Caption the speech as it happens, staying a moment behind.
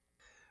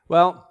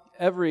Well,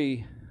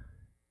 every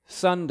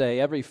Sunday,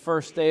 every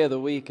first day of the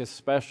week is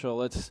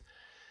special. It's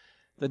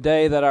the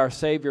day that our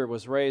Savior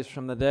was raised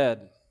from the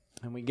dead.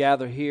 And we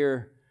gather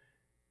here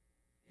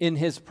in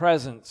His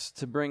presence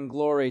to bring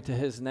glory to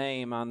His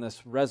name on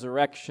this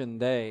resurrection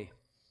day.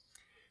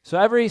 So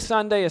every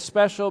Sunday is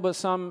special, but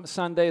some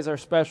Sundays are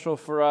special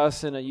for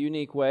us in a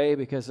unique way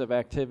because of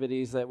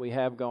activities that we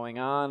have going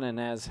on. And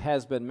as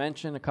has been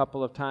mentioned a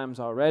couple of times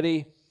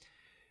already,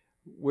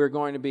 we're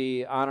going to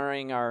be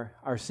honoring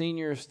our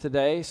seniors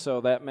today,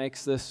 so that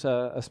makes this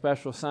a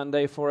special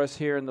Sunday for us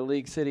here in the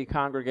League City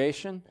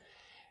congregation.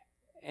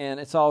 And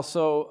it's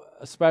also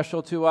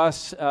special to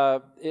us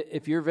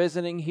if you're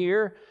visiting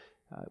here.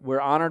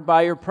 We're honored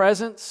by your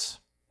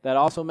presence. That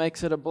also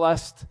makes it a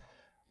blessed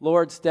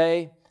Lord's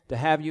Day to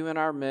have you in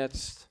our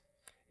midst.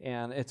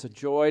 And it's a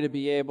joy to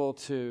be able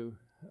to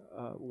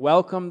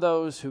welcome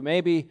those who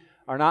maybe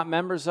are not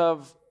members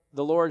of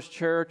the Lord's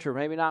church, or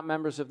maybe not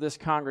members of this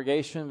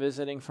congregation,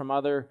 visiting from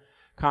other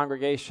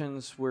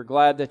congregations. We're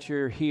glad that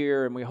you're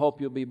here, and we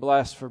hope you'll be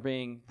blessed for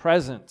being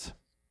present.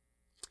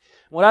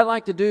 What I'd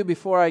like to do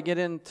before I get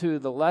into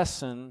the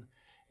lesson,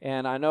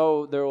 and I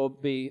know there will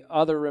be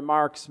other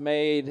remarks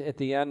made at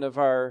the end of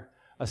our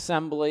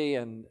assembly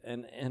and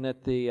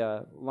at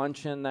the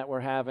luncheon that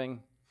we're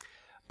having,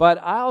 but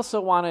I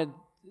also wanted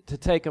to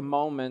take a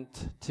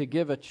moment to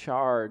give a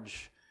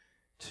charge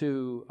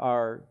to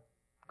our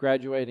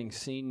graduating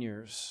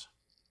seniors,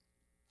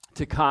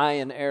 to Kai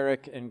and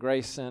Eric and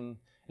Grayson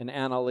and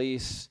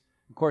Annalise.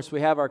 Of course,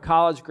 we have our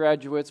college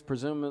graduates.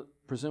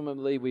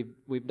 Presumably,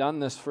 we've done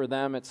this for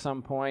them at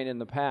some point in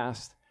the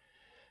past.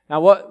 Now,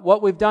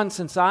 what we've done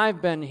since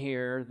I've been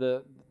here,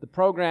 the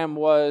program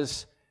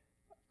was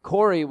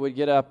Corey would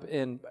get up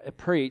and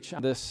preach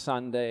this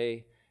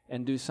Sunday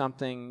and do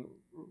something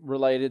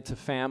related to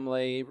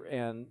family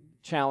and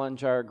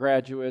challenge our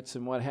graduates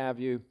and what have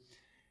you.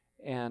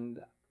 And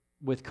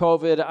with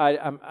COVID,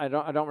 I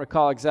don't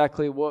recall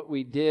exactly what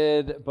we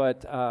did,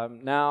 but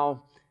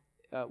now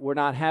we're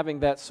not having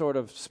that sort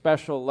of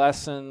special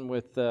lesson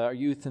with our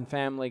youth and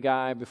family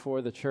guy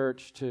before the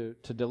church to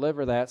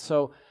deliver that.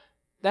 So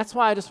that's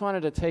why I just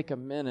wanted to take a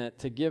minute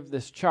to give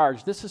this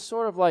charge. This is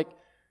sort of like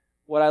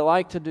what I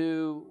like to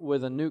do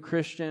with a new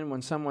Christian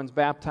when someone's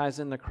baptized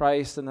into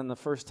Christ, and then the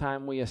first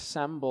time we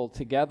assemble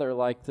together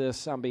like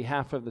this on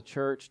behalf of the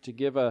church to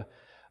give a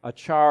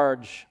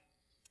charge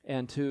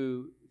and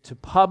to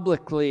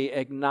publicly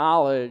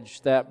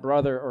acknowledge that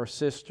brother or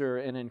sister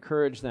and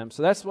encourage them.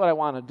 So that's what I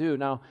want to do.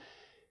 Now,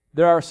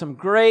 there are some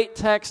great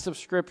texts of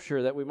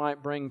Scripture that we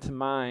might bring to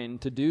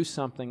mind to do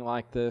something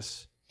like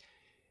this.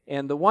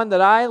 And the one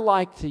that I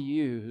like to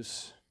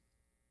use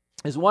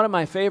is one of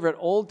my favorite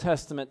Old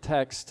Testament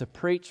texts to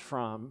preach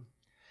from.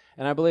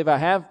 And I believe I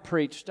have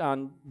preached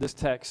on this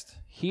text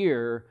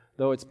here,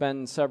 though it's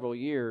been several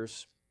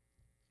years.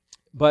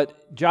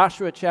 But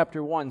Joshua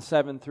chapter 1,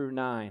 7 through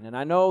 9. And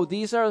I know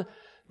these are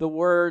the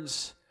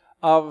words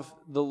of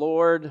the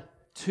Lord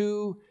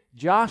to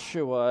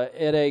Joshua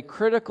at a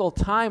critical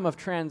time of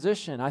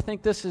transition. I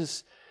think this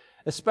is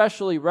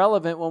especially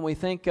relevant when we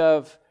think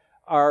of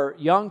our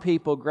young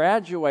people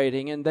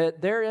graduating and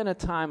that they're in a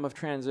time of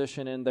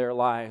transition in their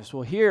lives.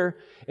 Well, here,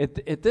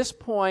 at this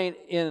point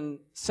in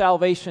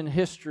salvation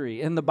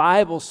history, in the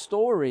Bible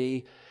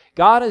story,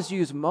 God has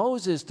used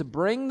Moses to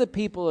bring the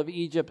people of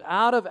Egypt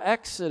out of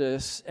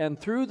Exodus and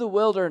through the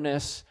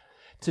wilderness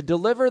to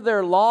deliver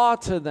their law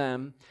to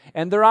them,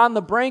 and they're on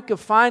the brink of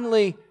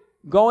finally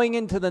going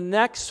into the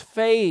next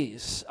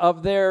phase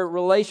of their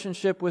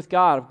relationship with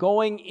God, of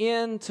going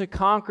in to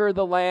conquer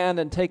the land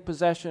and take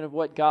possession of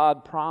what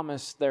God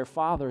promised their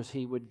fathers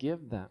He would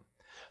give them.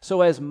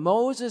 So as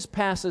Moses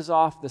passes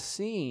off the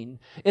scene,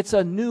 it's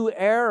a new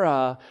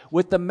era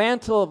with the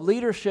mantle of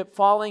leadership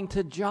falling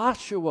to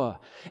Joshua.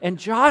 And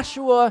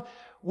Joshua,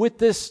 with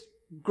this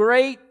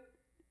great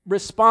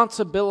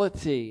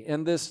responsibility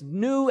and this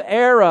new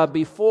era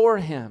before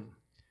him,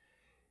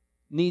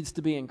 needs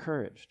to be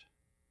encouraged.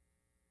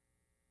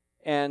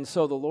 And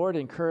so the Lord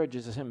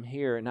encourages him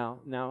here.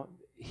 Now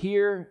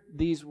hear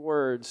these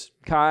words.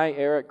 Kai,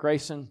 Eric,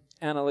 Grayson,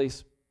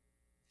 Annalise,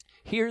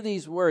 hear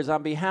these words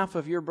on behalf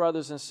of your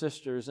brothers and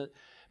sisters.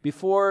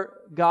 Before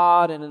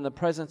God and in the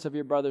presence of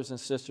your brothers and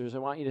sisters, I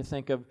want you to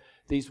think of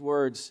these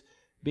words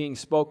being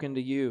spoken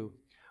to you,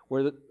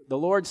 where the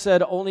Lord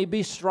said, "Only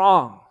be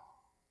strong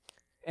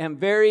and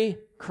very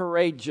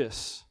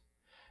courageous.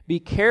 Be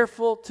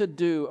careful to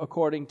do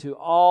according to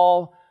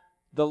all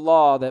the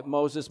law that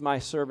Moses my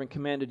servant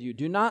commanded you.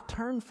 Do not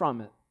turn from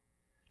it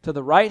to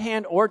the right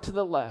hand or to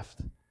the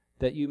left,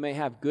 that you may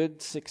have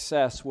good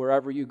success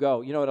wherever you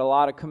go." You know, at a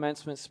lot of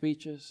commencement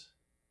speeches,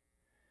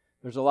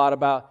 there's a lot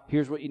about,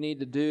 here's what you need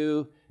to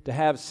do to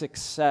have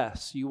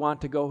success. You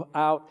want to go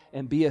out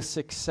and be a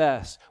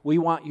success. We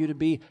want you to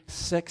be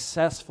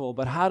successful.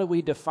 But how do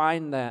we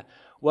define that?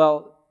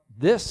 Well,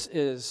 this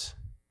is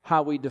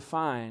how we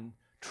define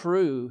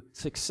true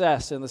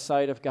success in the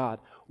sight of God.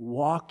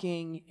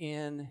 Walking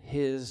in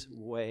His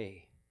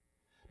way.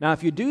 Now,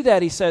 if you do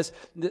that, he says,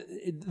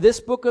 this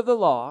book of the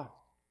law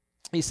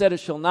He said, it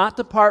shall not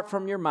depart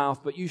from your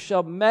mouth, but you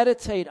shall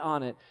meditate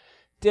on it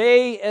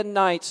day and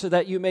night, so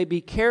that you may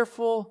be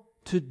careful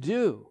to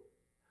do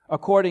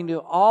according to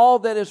all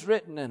that is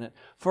written in it.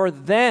 For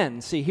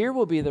then, see, here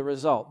will be the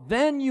result.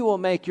 Then you will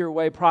make your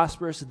way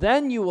prosperous.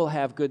 Then you will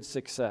have good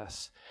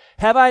success.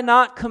 Have I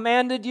not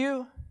commanded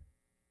you?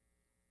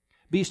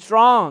 Be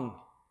strong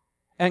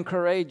and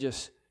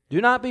courageous. Do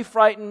not be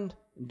frightened.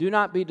 Do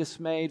not be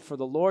dismayed, for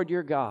the Lord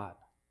your God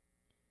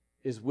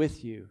is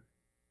with you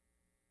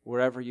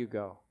wherever you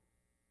go.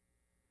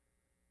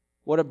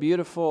 What a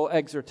beautiful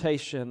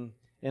exhortation,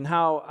 and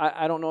how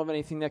I don't know of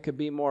anything that could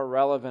be more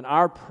relevant.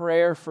 Our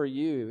prayer for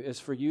you is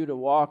for you to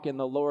walk in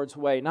the Lord's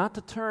way, not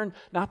to turn,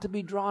 not to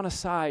be drawn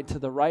aside to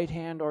the right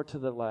hand or to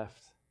the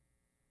left.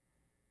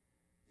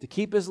 To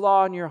keep His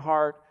law in your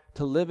heart,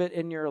 to live it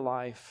in your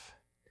life,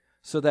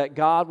 so that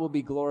God will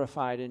be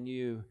glorified in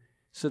you,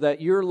 so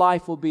that your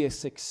life will be a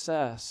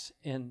success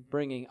in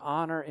bringing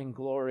honor and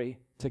glory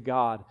to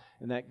God,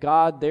 and that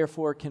God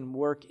therefore can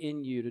work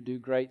in you to do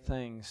great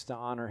things to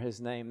honor His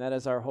name. That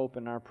is our hope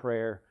and our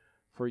prayer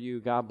for you.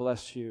 God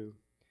bless you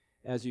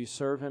as you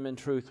serve Him in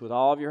truth with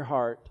all of your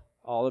heart,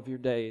 all of your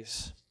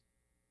days.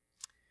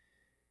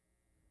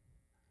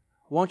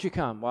 Won't you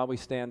come while we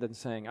stand and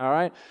sing? All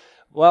right?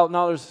 Well,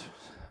 no,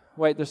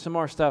 there's some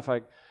more stuff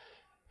I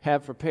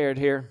have prepared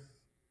here.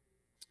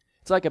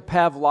 It's like a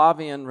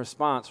Pavlovian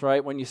response,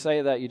 right? When you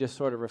say that, you just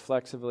sort of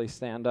reflexively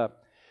stand up.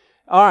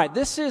 All right,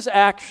 this is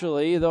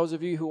actually, those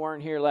of you who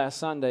weren't here last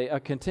Sunday, a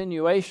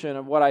continuation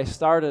of what I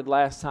started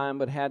last time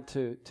but had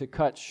to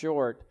cut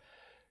short.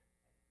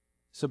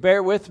 So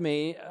bear with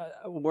me.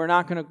 We're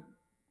not going to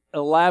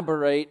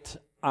elaborate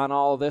on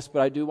all of this,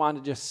 but I do want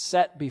to just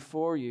set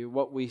before you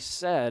what we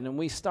said. And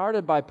we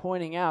started by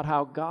pointing out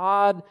how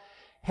God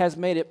has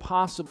made it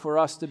possible for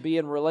us to be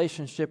in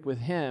relationship with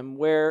Him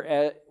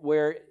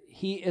where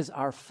He is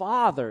our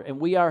Father and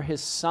we are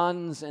His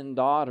sons and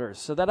daughters.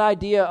 So that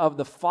idea of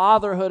the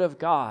fatherhood of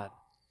God,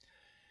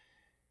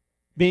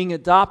 being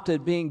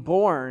adopted, being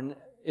born,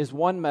 is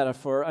one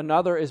metaphor.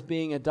 Another is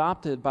being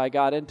adopted by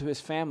God into His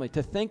family.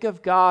 To think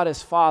of God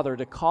as Father,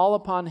 to call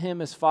upon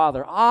Him as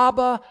Father.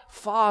 Abba,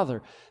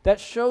 Father. That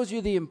shows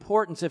you the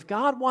importance. If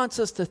God wants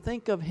us to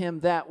think of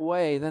Him that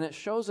way, then it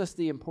shows us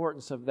the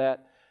importance of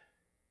that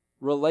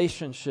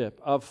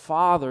relationship of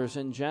fathers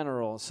in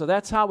general. So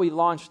that's how we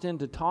launched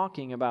into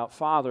talking about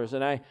fathers.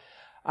 And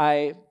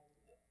I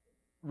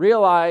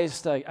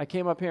realized, I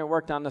came up here and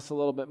worked on this a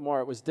little bit more.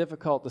 It was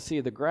difficult to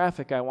see the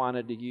graphic I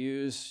wanted to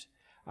use.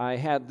 I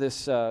had this,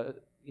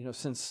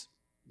 since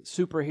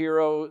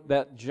superhero,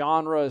 that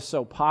genre is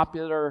so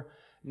popular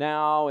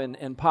now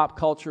in pop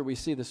culture, we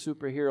see the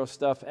superhero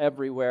stuff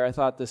everywhere. I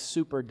thought this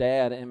super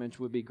dad image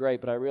would be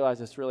great, but I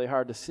realized it's really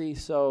hard to see,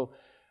 so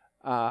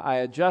I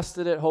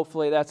adjusted it.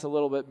 Hopefully that's a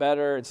little bit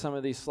better, and some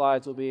of these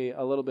slides will be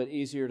a little bit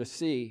easier to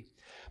see.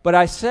 But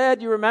I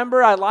said, you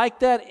remember, I like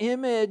that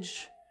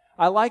image.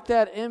 I like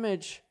that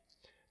image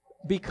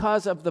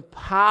because of the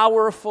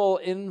powerful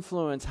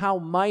influence, how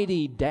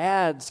mighty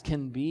dads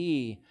can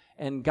be,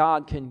 and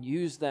God can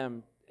use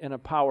them in a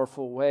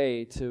powerful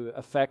way to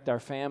affect our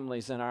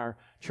families and our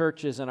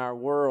churches and our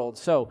world.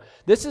 So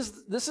this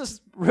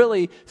is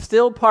really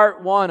still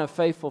part one of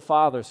Faithful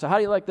Fathers. So how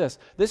do you like this?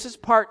 This is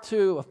part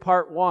two of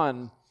part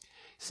one.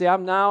 See,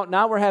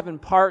 now we're having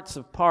parts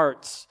of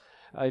parts.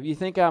 If you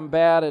think I'm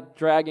bad at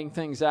dragging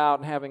things out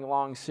and having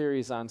long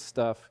series on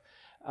stuff,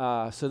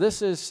 so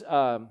this is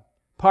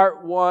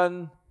part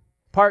one,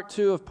 part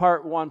two of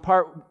part one,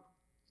 part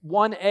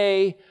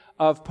 1A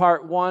of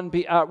part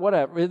 1B,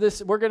 whatever.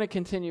 We're going to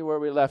continue where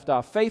we left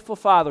off. Faithful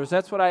Fathers,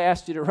 that's what I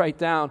asked you to write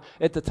down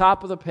at the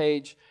top of the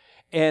page.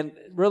 And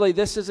really,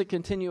 this is a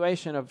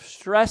continuation of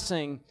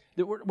stressing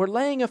that we're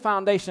laying a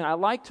foundation. I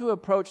like to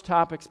approach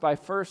topics by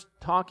first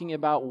talking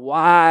about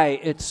why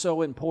it's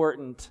so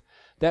important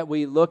that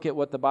we look at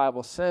what the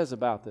Bible says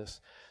about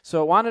this. So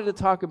I wanted to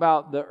talk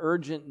about the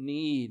urgent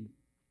need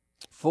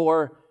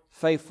for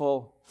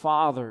faithful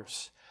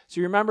fathers. So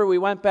you remember we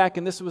went back,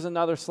 and this was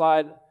another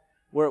slide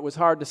where it was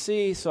hard to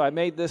see, so I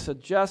made this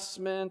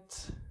adjustment.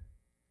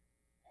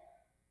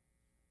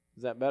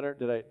 Is that better?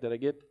 Did I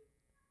get?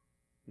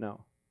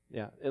 No.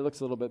 Yeah, it looks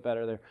a little bit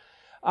better there.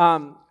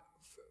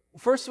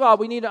 First of all,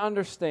 we need to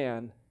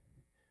understand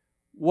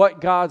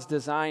what God's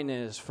design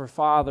is for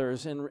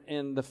fathers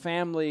in the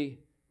family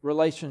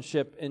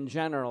relationship in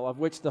general, of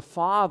which the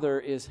father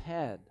is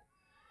head.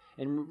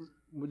 And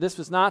this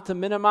was not to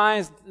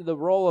minimize the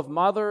role of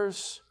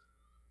mothers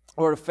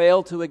or to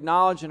fail to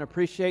acknowledge and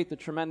appreciate the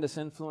tremendous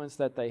influence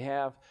that they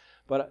have.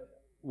 But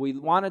we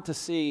wanted to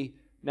see,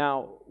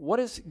 now, what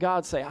does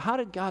God say? How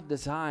did God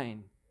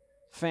design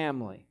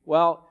family?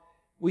 Well,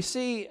 we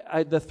see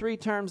the three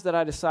terms that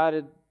I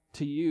decided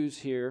to use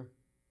here.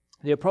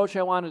 The approach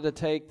I wanted to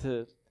take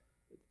to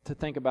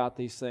think about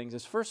these things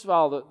is, first of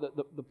all,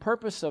 the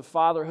purpose of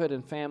fatherhood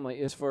and family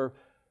is for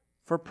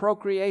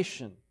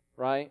procreation,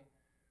 right?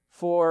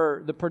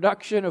 For the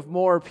production of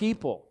more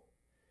people.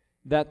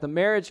 That the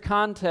marriage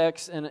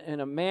context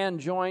and a man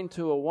joined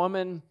to a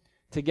woman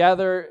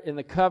together in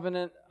the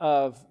covenant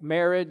of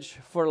marriage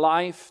for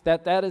life,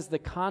 that is the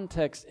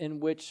context in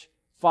which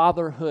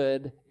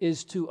fatherhood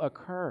is to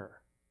occur.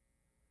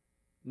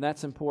 And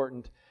that's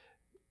important.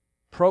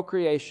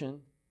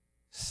 Procreation,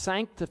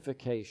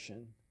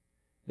 sanctification,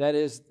 that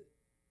is,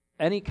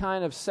 any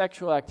kind of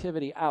sexual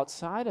activity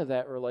outside of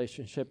that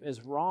relationship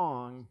is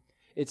wrong.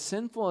 It's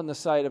sinful in the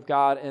sight of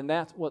God, and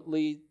that's what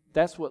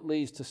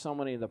leads to so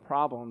many of the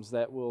problems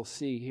that we'll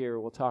see here,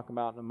 we'll talk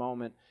about in a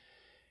moment.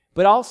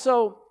 But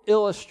also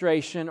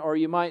illustration, or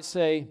you might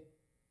say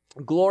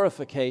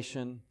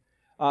glorification,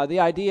 the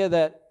idea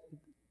that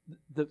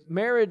the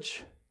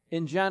marriage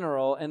in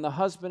general and the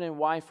husband and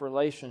wife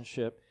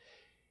relationship,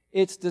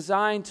 it's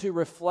designed to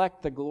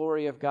reflect the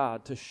glory of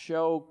God, to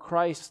show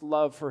Christ's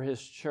love for His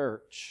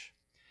church,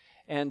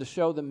 and to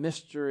show the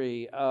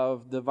mystery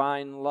of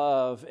divine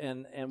love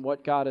and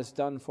what God has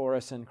done for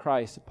us in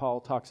Christ.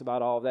 Paul talks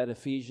about all of that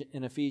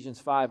in Ephesians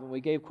 5, and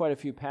we gave quite a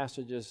few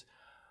passages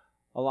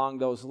along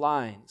those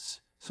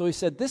lines. So he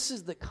said this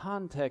is the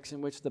context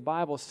in which the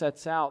Bible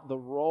sets out the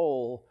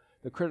role,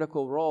 the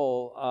critical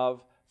role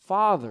of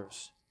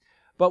fathers.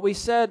 But we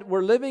said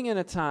we're living in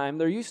a time,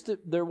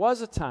 there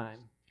was a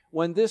time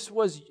when this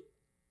was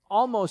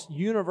almost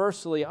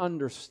universally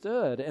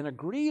understood and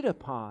agreed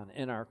upon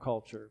in our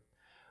culture.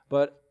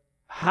 But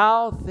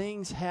how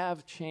things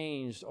have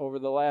changed over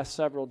the last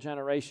several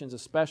generations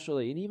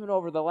especially, and even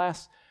over the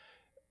last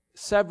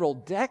several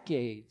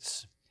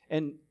decades.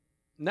 And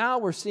now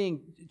we're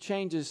seeing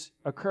changes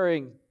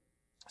occurring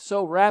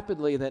so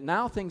rapidly that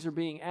now things are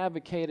being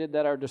advocated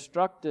that are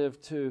destructive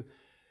to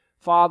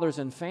fathers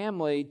and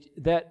family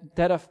that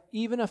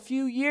even a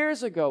few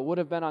years ago would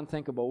have been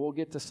unthinkable. We'll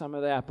get to some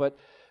of that. But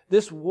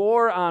this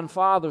war on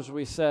fathers,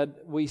 we said,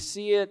 we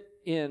see it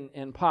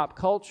in pop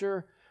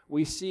culture.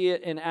 We see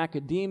it in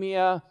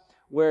academia,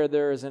 where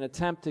there is an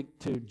attempt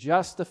to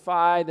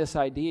justify this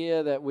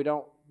idea that we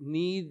don't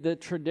need the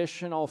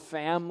traditional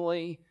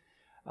family,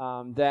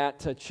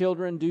 that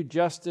children do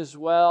just as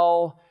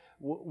well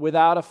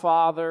without a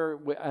father.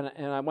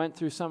 And I went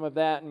through some of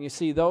that, and you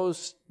see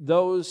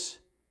those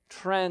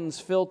trends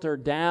filter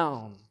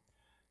down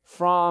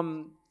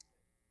from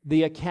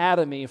the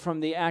academy,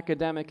 from the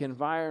academic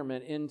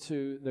environment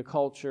into the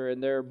culture,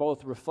 and they're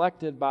both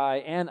reflected by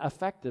and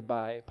affected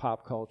by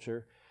pop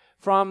culture.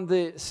 From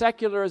the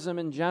secularism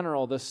in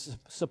general, the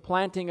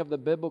supplanting of the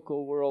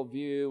biblical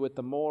worldview with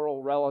the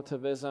moral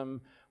relativism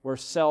where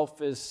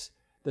self is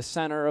the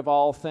center of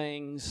all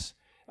things.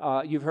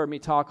 You've heard me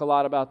talk a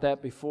lot about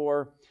that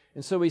before.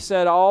 And so we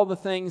said all the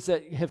things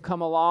that have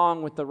come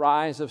along with the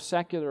rise of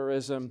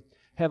secularism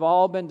have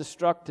all been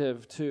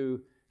destructive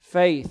to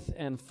faith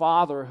and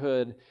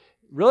fatherhood.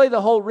 Really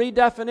the whole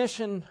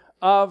redefinition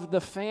of the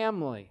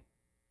family.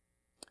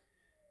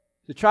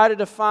 To try to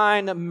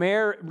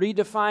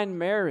redefine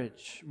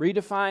marriage,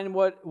 redefine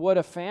what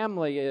a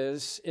family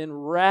is in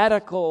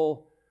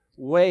radical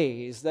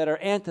ways that are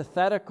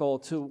antithetical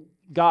to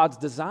God's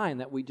design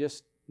that we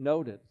just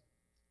noted.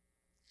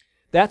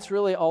 That's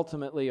really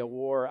ultimately a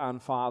war on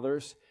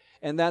fathers,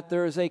 and that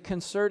there is a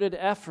concerted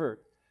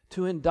effort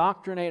to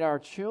indoctrinate our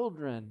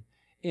children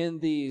in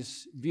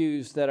these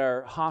views that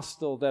are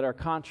hostile, that are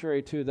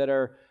contrary to, that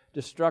are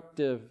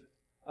destructive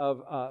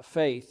of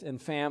faith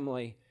and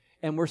family.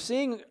 And we're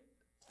seeing,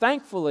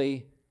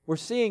 thankfully, we're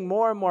seeing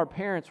more and more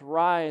parents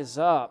rise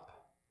up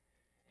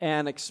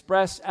and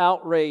express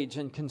outrage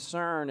and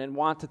concern and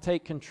want to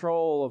take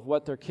control of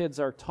what their kids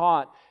are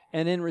taught.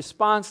 And in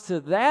response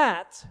to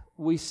that,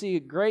 we see a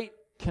great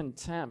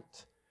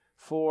contempt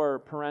for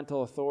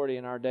parental authority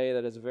in our day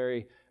that is a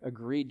very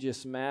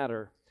egregious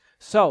matter.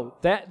 So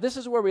this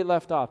is where we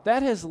left off.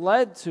 That has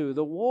led to,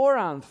 the war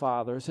on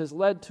fathers has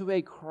led to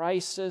a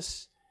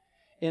crisis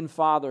in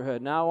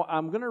fatherhood. Now,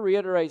 I'm going to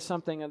reiterate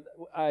something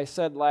I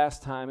said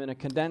last time in a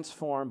condensed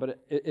form, but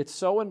it's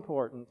so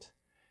important.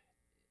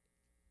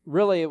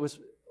 Really, it was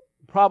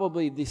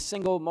probably the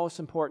single most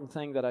important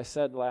thing that I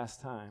said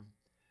last time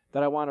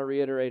that I want to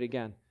reiterate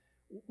again.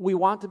 We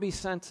want to be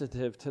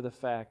sensitive to the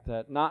fact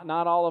that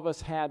not all of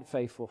us had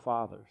faithful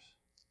fathers.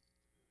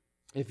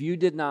 If you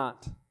did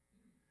not,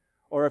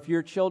 or if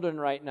your children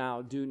right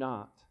now do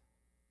not,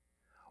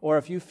 or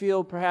if you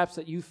feel perhaps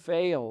that you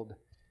failed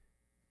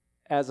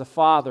as a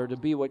father to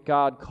be what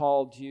God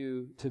called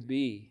you to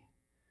be,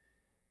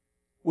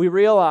 we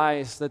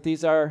realize that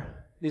these are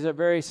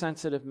very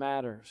sensitive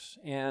matters,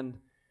 and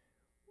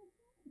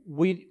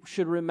we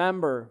should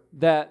remember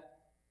that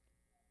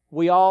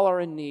we all are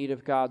in need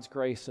of God's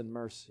grace and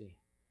mercy.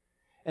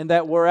 And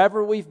that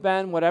wherever we've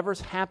been,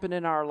 whatever's happened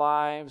in our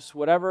lives,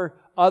 whatever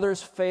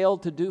others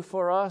failed to do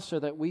for us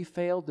or that we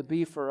failed to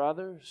be for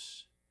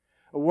others,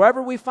 or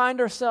wherever we find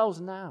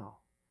ourselves now,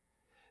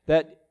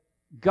 that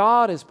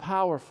God is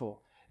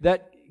powerful,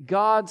 that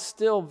God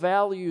still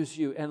values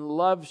you and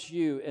loves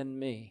you and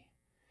me.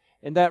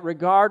 And that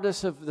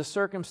regardless of the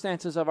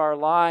circumstances of our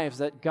lives,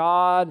 that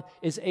God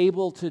is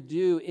able to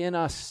do in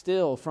us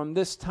still from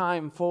this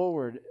time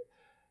forward.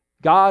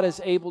 God is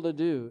able to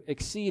do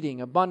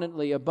exceeding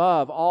abundantly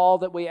above all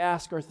that we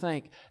ask or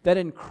think. That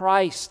in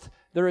Christ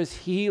there is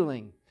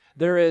healing.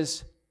 there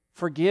is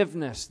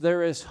forgiveness,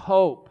 there is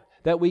hope,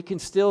 that we can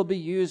still be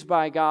used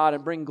by God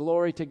and bring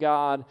glory to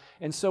God.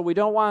 And so we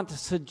don't want to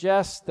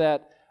suggest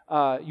that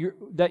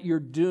you're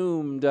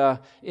doomed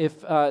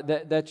if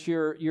that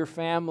your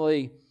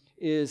family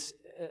is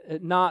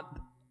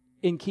not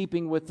in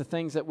keeping with the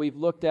things that we've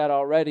looked at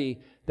already,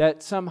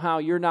 that somehow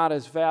you're not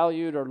as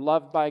valued or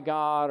loved by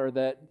God, or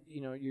that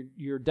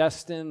you're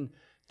destined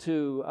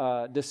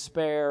to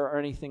despair or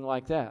anything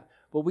like that.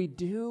 But we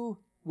do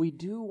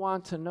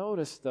want to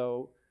notice,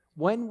 though,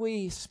 when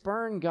we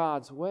spurn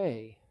God's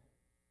way,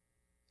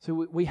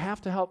 so we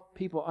have to help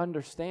people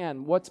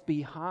understand what's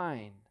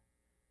behind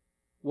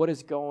what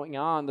is going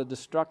on, the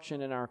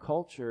destruction in our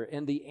culture.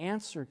 And the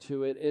answer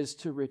to it is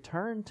to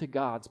return to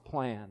God's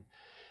plan,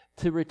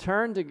 to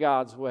return to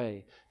God's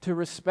way, to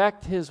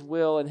respect His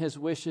will and His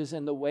wishes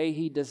and the way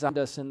He designed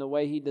us and the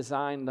way He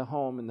designed the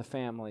home and the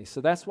family.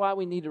 So that's why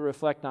we need to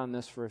reflect on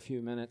this for a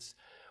few minutes.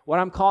 What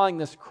I'm calling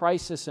this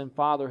crisis in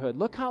fatherhood.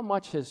 Look how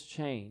much has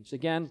changed.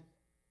 Again,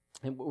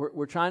 and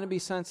we're trying to be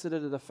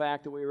sensitive to the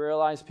fact that we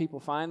realize people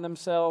find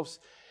themselves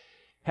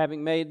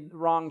having made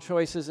wrong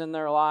choices in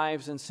their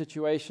lives and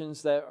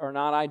situations that are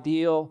not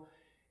ideal.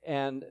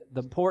 And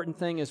the important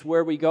thing is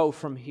where we go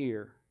from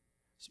here.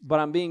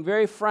 But I'm being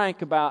very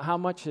frank about how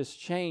much has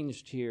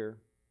changed here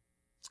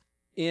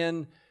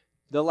in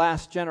the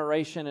last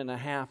generation and a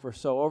half or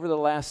so, over the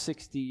last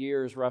 60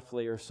 years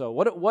roughly or so.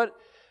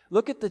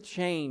 Look at the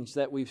change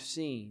that we've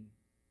seen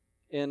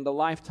in the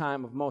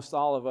lifetime of most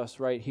all of us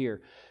right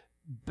here.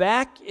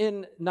 Back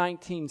in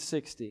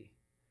 1960,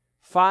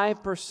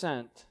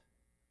 5%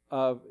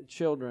 of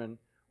children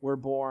were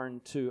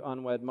born to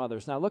unwed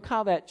mothers. Now look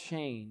how that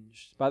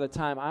changed by the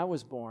time I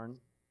was born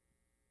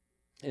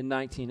in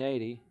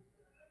 1980.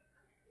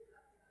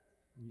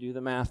 Do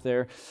the math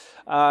there.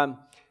 Now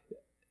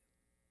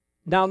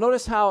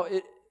notice how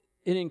it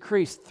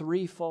increased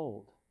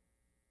threefold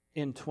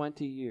in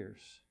 20 years.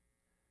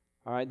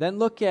 All right, then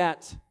look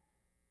at,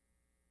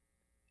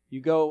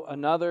 you go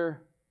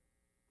another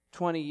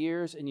 20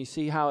 years and you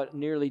see how it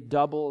nearly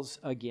doubles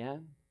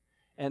again.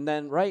 And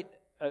then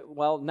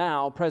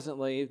now,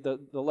 presently, the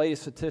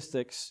latest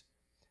statistics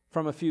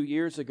from a few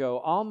years ago,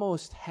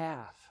 almost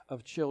half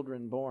of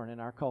children born in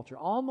our culture,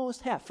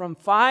 almost half, from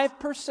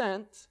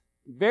 5%,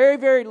 very,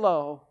 very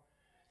low,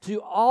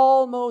 to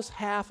almost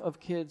half of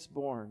kids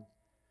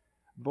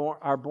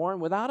are born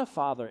without a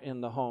father in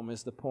the home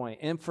is the point.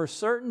 And for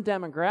certain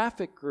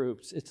demographic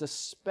groups, it's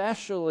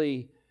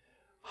especially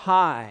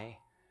high,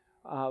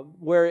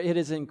 where it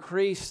has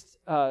increased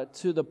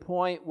to the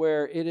point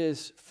where it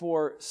is,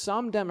 for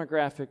some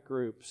demographic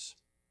groups,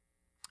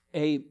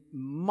 a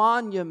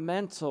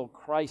monumental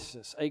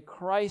crisis, a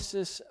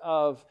crisis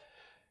of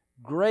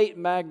great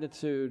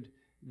magnitude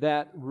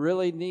that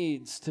really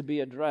needs to be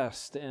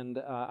addressed. And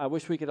I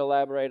wish we could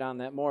elaborate on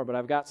that more, but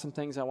I've got some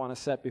things I want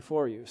to set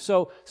before you.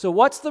 So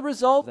what's the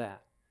result of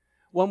that?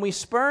 When we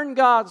spurn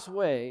God's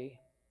way,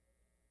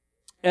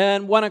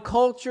 and when a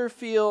culture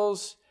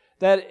feels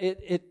that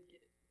it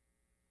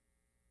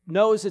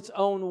knows its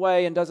own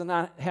way and does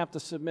not have to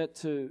submit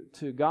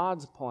to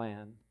God's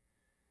plan,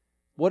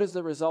 what is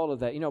the result of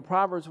that?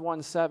 Proverbs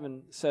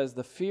 1:7 says,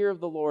 "The fear of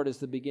the Lord is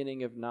the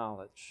beginning of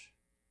knowledge,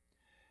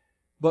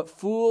 but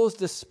fools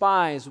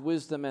despise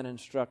wisdom and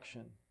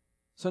instruction."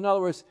 So in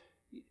other words,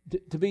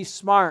 to be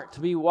smart,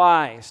 to be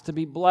wise, to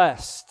be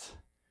blessed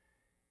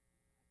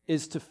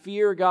is to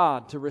fear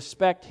God, to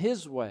respect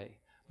His way.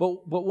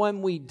 But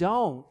when we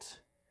don't,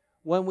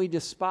 when we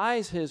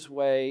despise His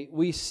way,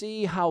 we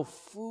see how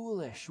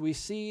foolish, we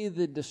see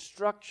the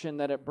destruction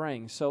that it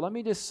brings. So let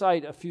me just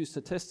cite a few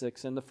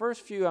statistics. And the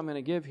first few I'm going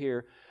to give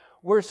here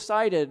were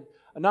cited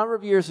a number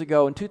of years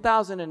ago. In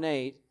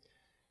 2008,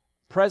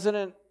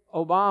 President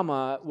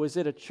Obama was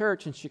at a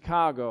church in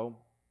Chicago,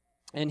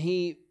 and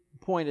he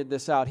pointed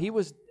this out. He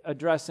was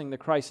addressing the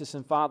crisis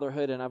in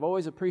fatherhood, and I've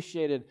always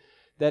appreciated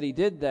that he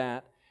did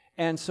that.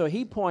 And so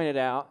he pointed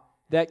out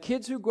that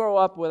kids who grow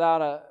up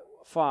without a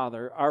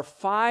father are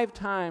 5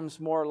 times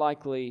more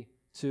likely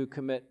to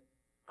commit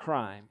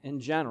crime in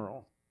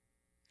general.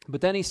 But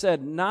then he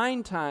said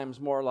 9 times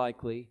more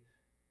likely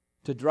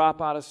to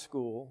drop out of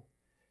school,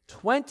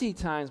 20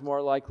 times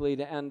more likely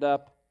to end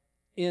up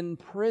in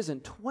prison,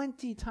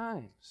 20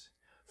 times,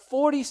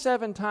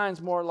 47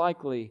 times more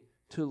likely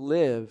to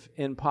live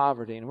in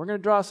poverty. And we're going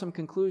to draw some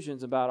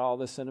conclusions about all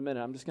this in a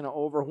minute. I'm just going to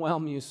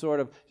overwhelm you, just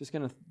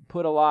going to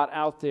put a lot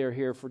out there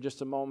here for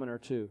just a moment or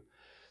two.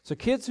 So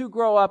kids who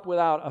grow up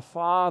without a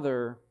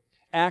father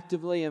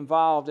actively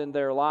involved in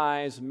their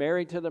lives,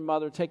 married to their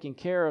mother, taking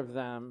care of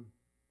them,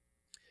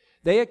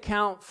 they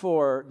account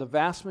for the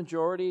vast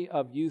majority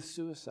of youth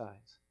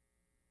suicides.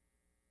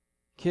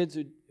 Kids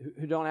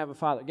who don't have a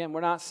father. Again,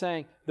 we're not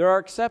saying there are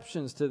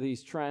exceptions to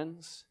these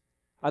trends.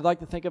 I'd like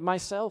to think of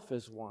myself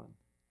as one.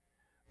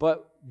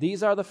 But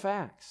these are the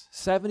facts.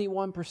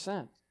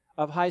 71%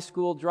 of high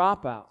school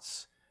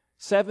dropouts,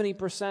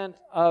 70%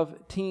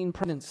 of teen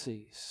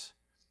pregnancies,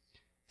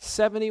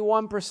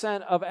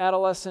 71% of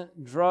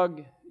adolescent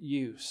drug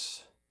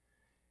use,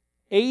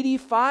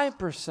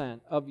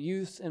 85% of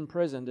youths in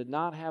prison did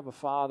not have a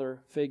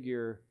father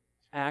figure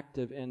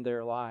active in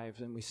their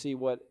lives, and we see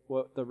what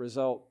the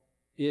result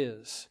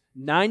is.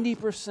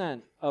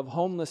 90% of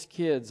homeless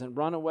kids and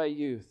runaway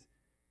youth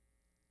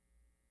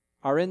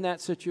are in that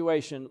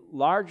situation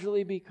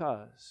largely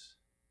because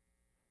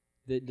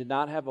they did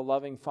not have a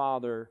loving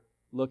father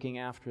looking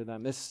after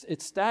them.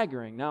 It's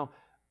staggering. Now,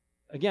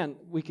 again,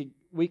 we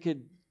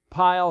could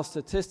pile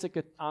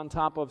statistic on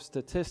top of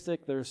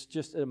statistic. There's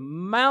just a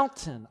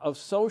mountain of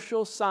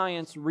social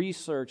science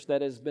research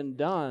that has been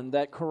done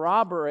that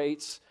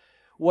corroborates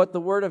what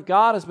the Word of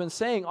God has been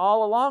saying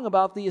all along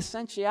about the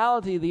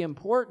essentiality, the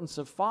importance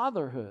of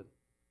fatherhood.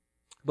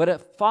 But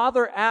if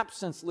father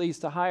absence leads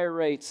to higher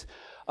rates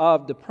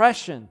of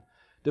depression,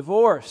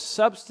 divorce,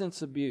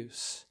 substance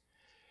abuse,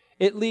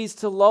 it leads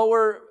to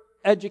lower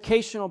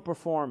educational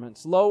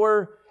performance,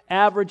 lower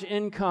average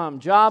income,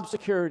 job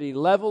security,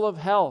 level of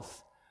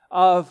health,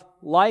 of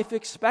life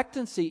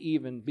expectancy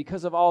even,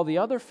 because of all the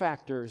other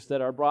factors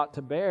that are brought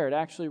to bear. It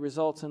actually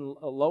results in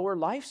a lower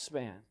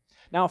lifespan.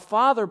 Now,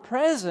 father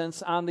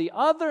presence, on the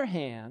other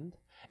hand,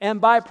 and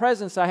by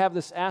presence I have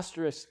this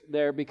asterisk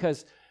there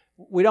because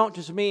we don't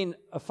just mean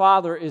a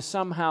father is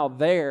somehow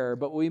there,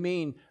 but we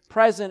mean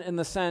present in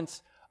the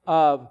sense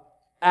of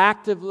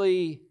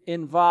actively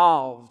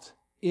involved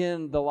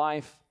in the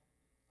life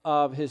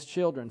of his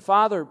children.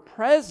 Father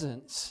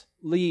presence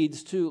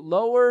leads to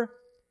lower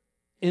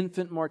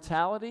infant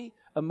mortality,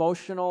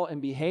 emotional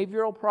and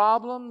behavioral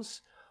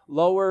problems,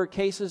 lower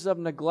cases of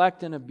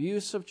neglect and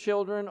abuse of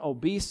children,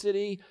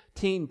 obesity,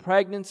 teen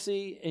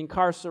pregnancy,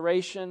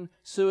 incarceration,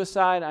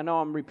 suicide. I know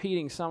I'm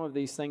repeating some of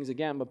these things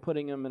again, but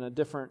putting them in a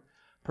different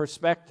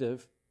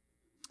perspective.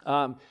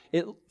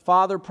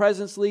 Father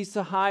presence leads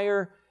to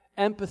higher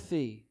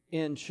empathy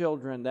in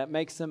children that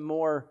makes them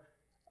more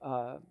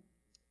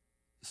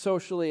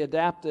socially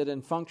adapted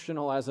and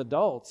functional as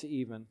adults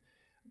even.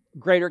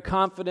 Greater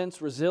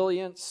confidence,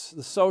 resilience,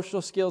 the social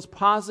skills,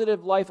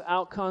 positive life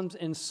outcomes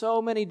in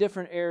so many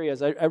different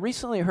areas. I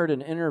recently heard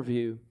an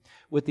interview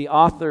with the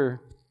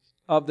author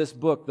of this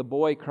book, The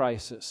Boy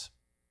Crisis.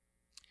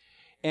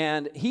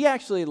 And he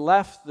actually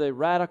left the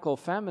radical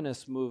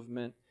feminist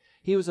movement.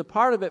 He was a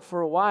part of it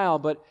for a while,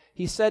 but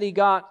he said he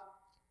got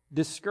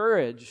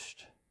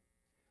discouraged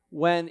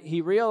when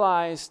he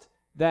realized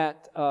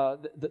that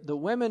the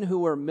women who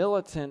were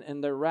militant in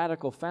their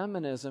radical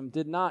feminism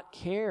did not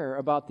care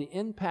about the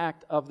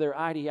impact of their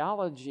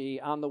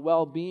ideology on the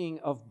well-being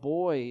of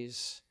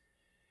boys,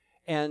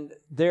 and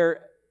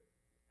their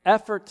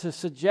effort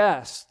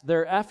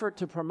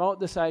to promote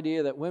this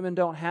idea that women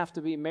don't have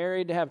to be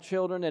married to have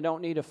children, they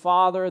don't need a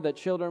father, that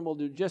children will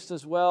do just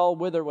as well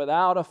with or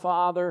without a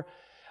father.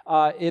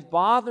 It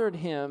bothered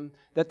him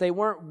that they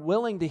weren't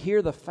willing to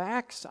hear the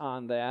facts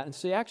on that. And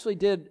so he actually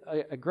did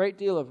a great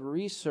deal of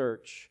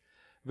research,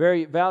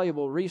 very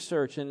valuable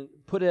research, and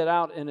put it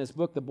out in his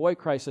book, The Boy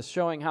Crisis,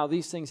 showing how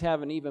these things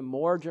have an even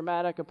more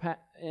dramatic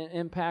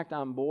impact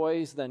on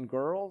boys than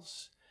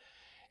girls.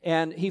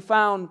 And he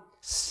found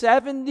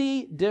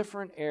 70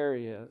 different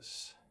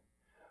areas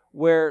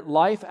where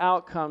life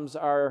outcomes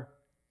are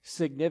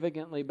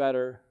significantly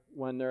better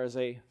when there is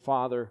a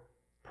father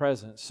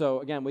present. So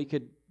again, we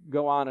could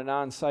go on and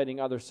on citing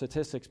other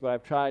statistics, but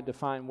I've tried to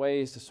find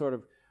ways to sort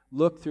of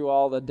look through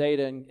all the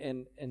data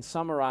and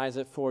summarize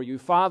it for you.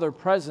 Father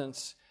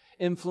presence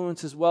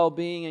influences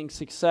well-being and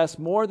success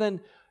more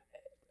than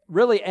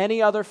really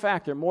any other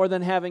factor, more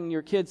than having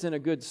your kids in a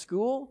good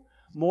school,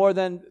 more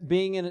than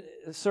being in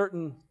a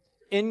certain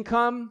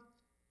income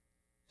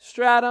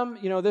stratum.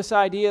 This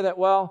idea that,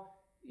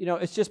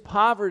 it's just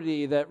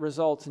poverty that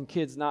results in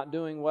kids not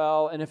doing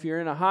well, and if you're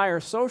in a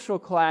higher social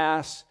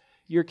class,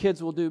 your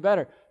kids will do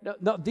better.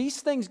 No,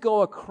 these things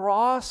go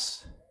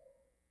across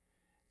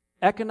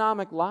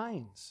economic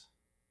lines.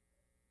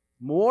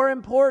 More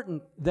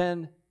important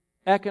than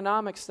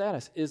economic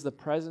status is the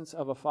presence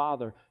of a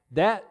father.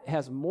 That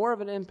has more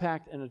of an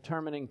impact in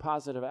determining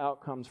positive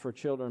outcomes for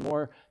children,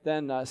 more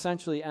than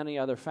essentially any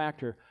other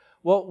factor.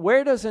 Well,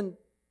 where does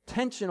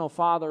intentional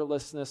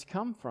fatherlessness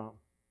come from?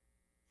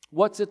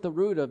 What's at the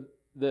root of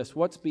this?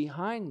 What's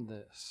behind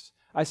this?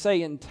 I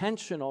say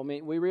intentional.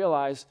 We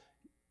realize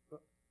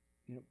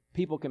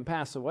people can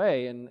pass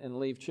away and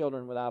leave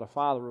children without a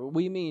father.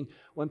 We mean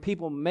when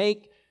people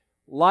make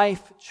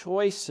life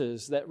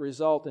choices that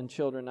result in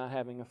children not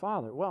having a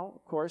father. Well,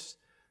 of course,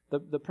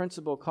 the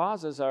principal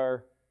causes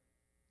are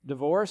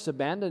divorce,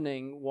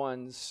 abandoning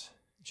one's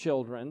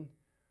children,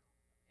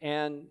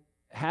 and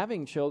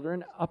having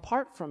children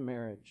apart from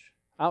marriage,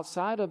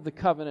 outside of the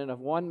covenant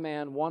of one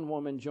man, one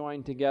woman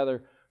joined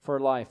together for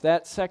life.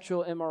 That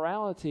sexual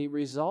immorality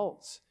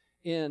results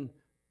in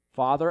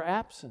father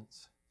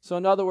absence. So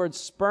in other words,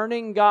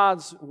 spurning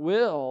God's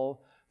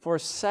will for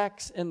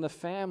sex in the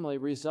family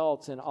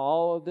results in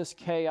all of this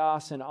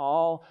chaos and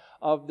all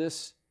of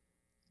this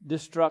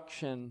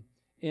destruction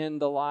in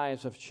the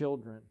lives of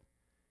children.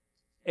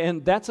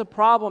 And that's a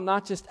problem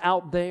not just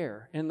out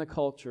there in the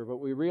culture, but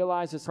we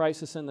realize it's a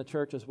crisis in the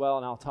church as well,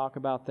 and I'll talk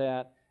about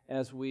that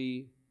as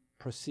we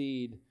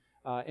proceed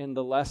in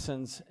the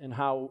lessons and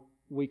how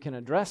we can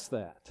address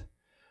that.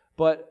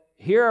 But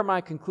here are my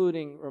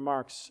concluding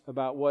remarks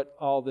about what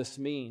all this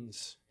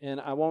means.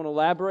 And I won't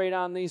elaborate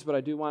on these, but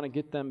I do want to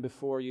get them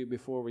before you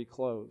before we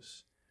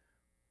close.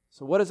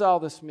 So what does all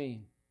this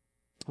mean?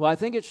 Well, I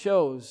think it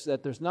shows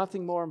that there's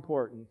nothing more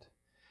important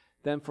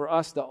than for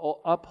us to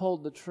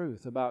uphold the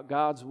truth about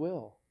God's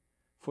will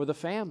for the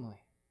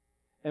family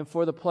and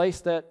for the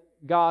place that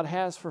God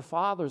has for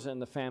fathers in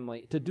the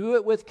family. To do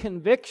it with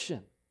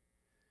conviction,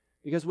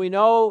 because we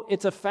know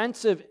it's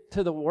offensive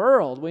to the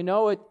world. We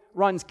know it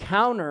runs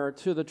counter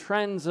to the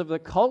trends of the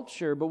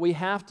culture, but we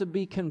have to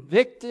be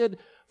convicted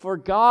for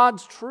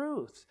God's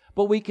truth.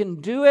 But we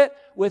can do it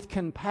with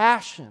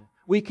compassion.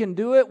 We can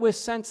do it with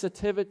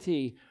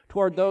sensitivity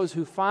toward those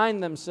who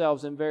find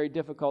themselves in very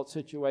difficult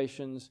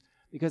situations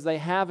because they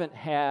haven't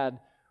had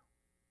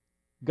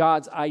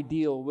God's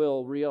ideal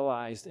will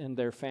realized in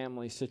their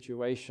family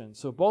situation.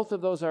 So both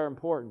of those are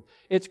important.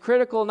 It's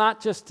critical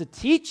not just to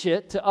teach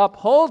it, to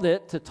uphold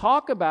it, to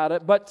talk about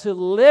it, but to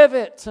live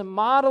it, to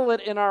model it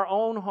in our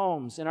own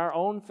homes, in our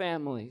own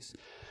families,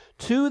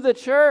 to the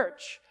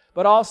church,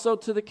 but also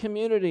to the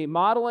community,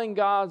 modeling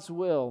God's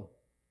will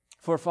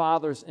for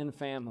fathers and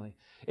family.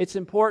 It's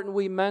important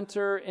we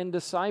mentor and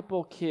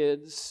disciple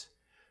kids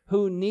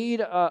who need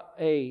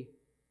a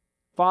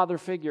father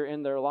figure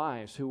in their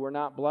lives, who were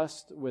not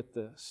blessed with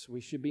this. We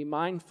should be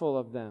mindful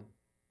of them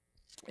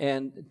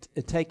and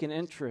take an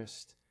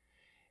interest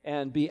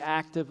and be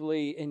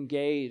actively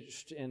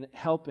engaged in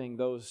helping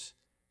those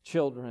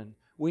children.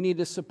 We need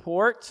to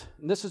support,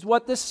 and this is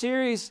what this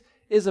series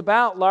is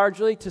about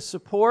largely, to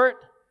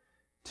support,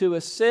 to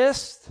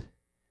assist,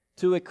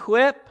 to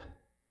equip,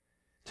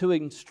 to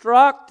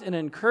instruct and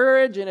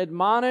encourage and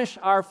admonish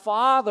our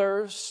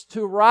fathers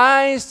to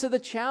rise to the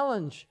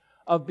challenge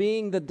of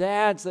being the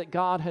dads that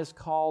God has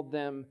called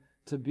them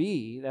to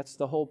be. That's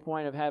the whole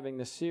point of having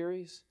this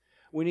series.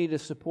 We need to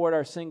support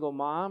our single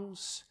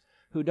moms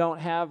who don't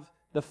have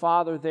the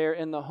father there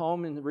in the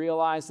home and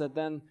realize that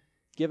then,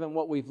 given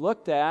what we've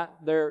looked at,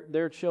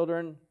 their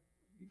children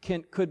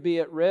could be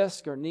at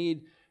risk or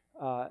need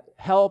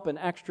help and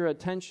extra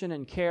attention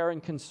and care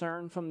and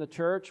concern from the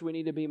church. We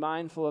need to be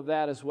mindful of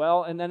that as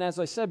well. And then, as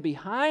I said,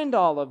 behind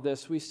all of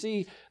this, we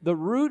see the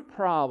root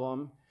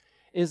problem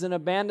is an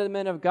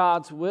abandonment of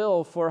God's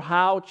will for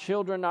how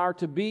children are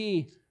to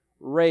be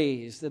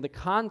raised, in the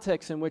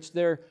context in which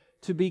they're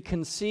to be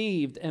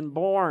conceived and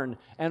born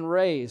and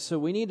raised. So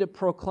we need to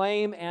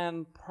proclaim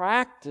and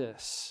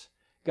practice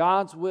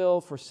God's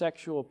will for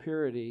sexual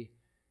purity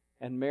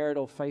and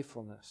marital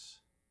faithfulness.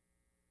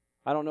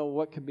 I don't know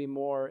what could be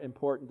more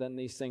important than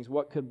these things.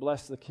 What could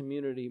bless the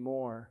community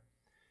more?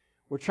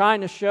 We're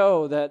trying to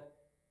show that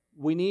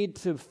we need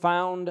to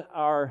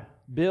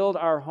build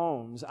our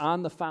homes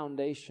on the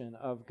foundation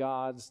of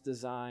God's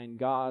design,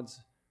 God's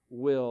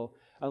will.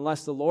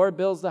 Unless the Lord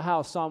builds the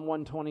house, Psalm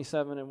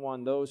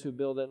 127:1, those who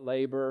build it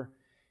labor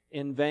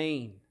in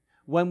vain.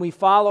 When we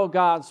follow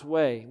God's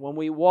way, when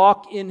we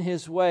walk in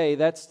His way,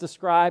 that's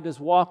described as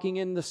walking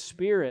in the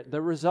Spirit.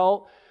 The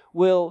result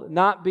will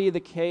not be the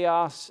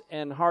chaos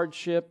and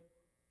hardship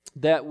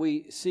that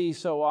we see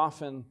so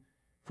often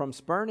from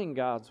spurning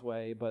God's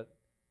way, but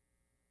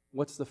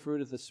what's the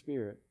fruit of the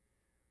Spirit?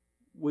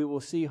 We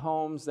will see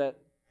homes that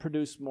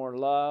produce more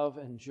love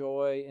and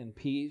joy and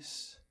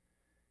peace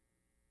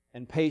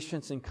and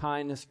patience and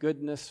kindness,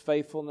 goodness,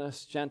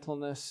 faithfulness,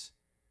 gentleness,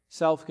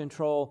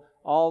 self-control,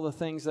 all the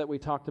things that we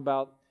talked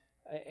about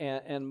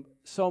and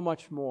so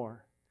much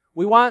more.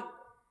 We want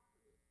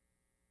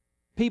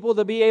people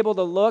to be able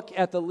to look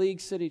at the League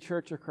City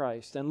Church of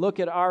Christ and look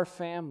at our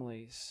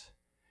families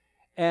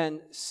and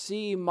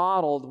see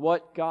modeled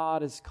what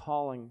God is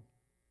calling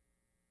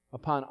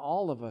upon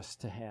all of us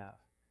to have.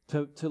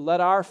 To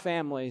let our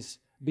families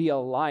be a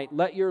light.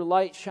 Let your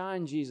light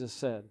shine, Jesus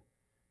said,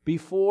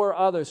 before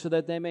others so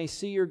that they may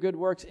see your good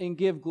works and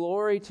give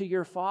glory to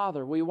your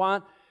Father. We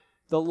want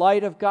the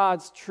light of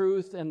God's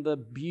truth and the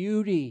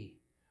beauty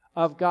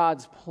of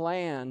God's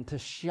plan to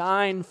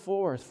shine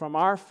forth from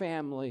our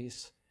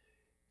families,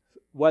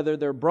 whether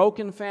they're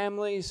broken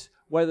families,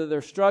 whether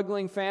they're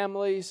struggling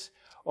families,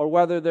 or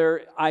whether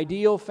they're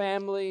ideal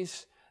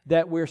families,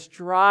 that we're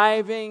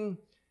striving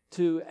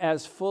to,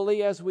 as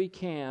fully as we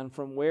can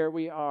from where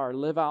we are,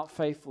 live out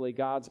faithfully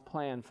God's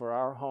plan for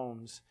our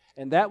homes.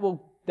 And that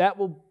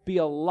will be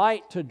a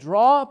light to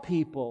draw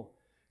people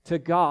to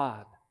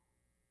God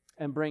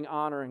and bring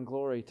honor and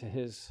glory to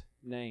His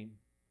name.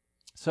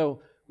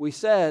 So we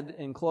said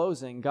in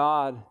closing,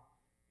 God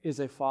is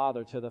a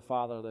father to the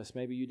fatherless.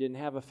 Maybe you didn't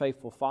have a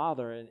faithful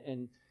father,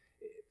 and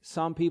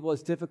some people,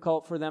 it's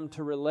difficult for them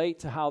to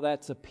relate to how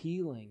that's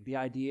appealing, the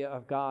idea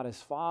of God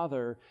as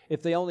Father,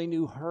 if they only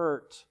knew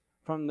hurt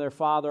from their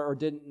father or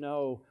didn't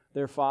know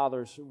their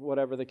fathers,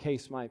 whatever the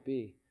case might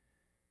be.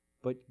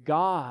 But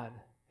God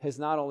has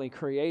not only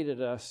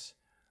created us,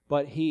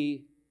 but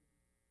He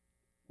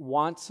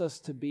wants us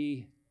to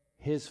be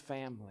His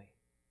family,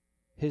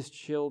 His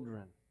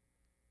children.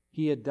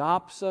 He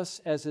adopts us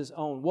as His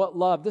own. What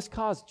love! This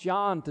caused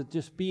John to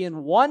just be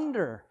in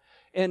wonder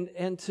and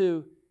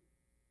to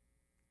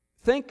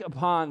think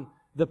upon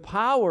the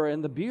power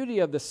and the beauty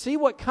of this. See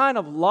what kind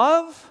of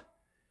love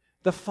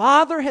the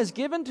Father has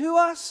given to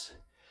us?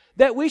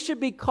 That we should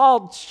be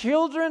called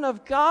children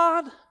of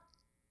God?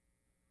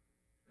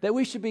 That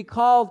we should be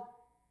called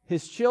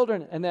His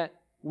children, and that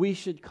we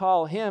should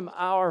call Him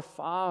our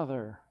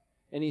Father.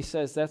 And He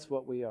says that's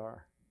what we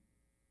are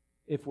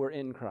if we're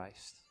in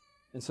Christ.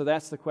 And so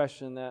that's the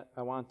question that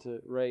I want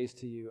to raise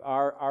to you.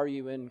 Are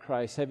you in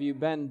Christ? Have you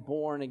been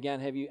born again?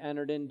 Have you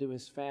entered into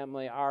His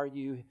family? Are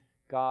you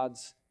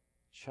God's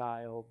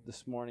child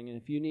this morning?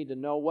 And if you need to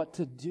know what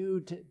to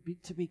do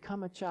to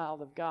become a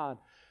child of God,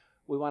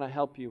 we want to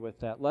help you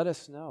with that. Let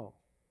us know.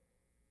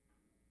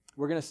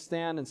 We're going to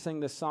stand and sing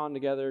this song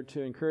together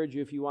to encourage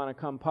you if you want to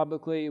come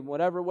publicly.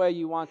 Whatever way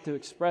you want to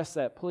express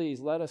that,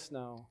 please let us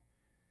know.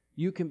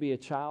 You can be a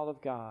child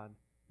of God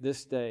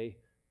this day.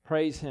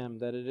 Praise Him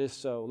that it is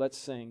so. Let's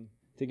sing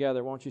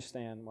together. Won't you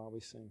stand while we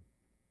sing?